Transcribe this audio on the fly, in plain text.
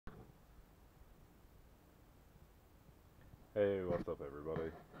Hey, what's up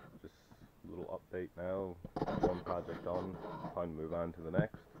everybody? Just a little update now. One project done, time to move on to the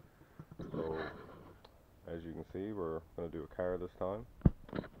next. So, as you can see, we're going to do a car this time.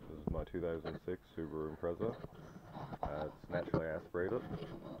 This is my 2006 Subaru Impreza. It's naturally aspirated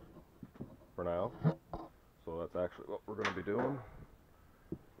for now. So that's actually what we're going to be doing.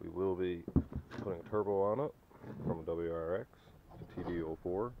 We will be putting a turbo on it from a WRX to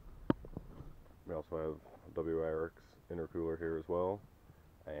TD04. We also have a WRX intercooler here as well,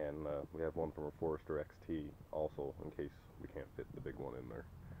 and we have one from a Forester XT also in case we can't fit the big one in there.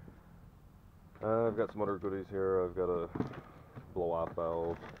 I've got some other goodies here. I've got a blow-off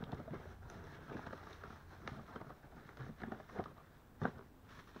valve,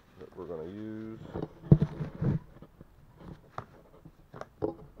 that we're going to use.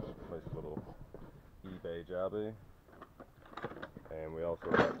 Nice little eBay jobby, and we also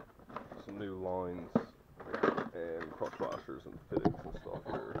got some new lines and clutch washers and fittings and stuff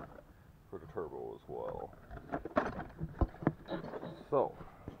here for the turbo as well. So,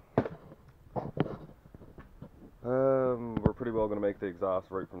 we're pretty well going to make the exhaust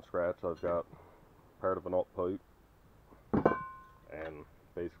right from scratch. I've got part of an up pipe and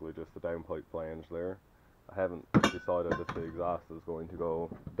basically just the downpipe flange there. I haven't decided if the exhaust is going to go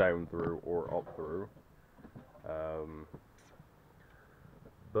down through or up through,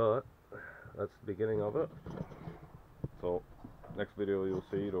 but that's the beginning of it. So next video you'll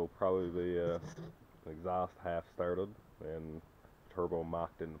see it'll probably be the exhaust half started and turbo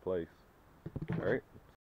mocked into place. Alright,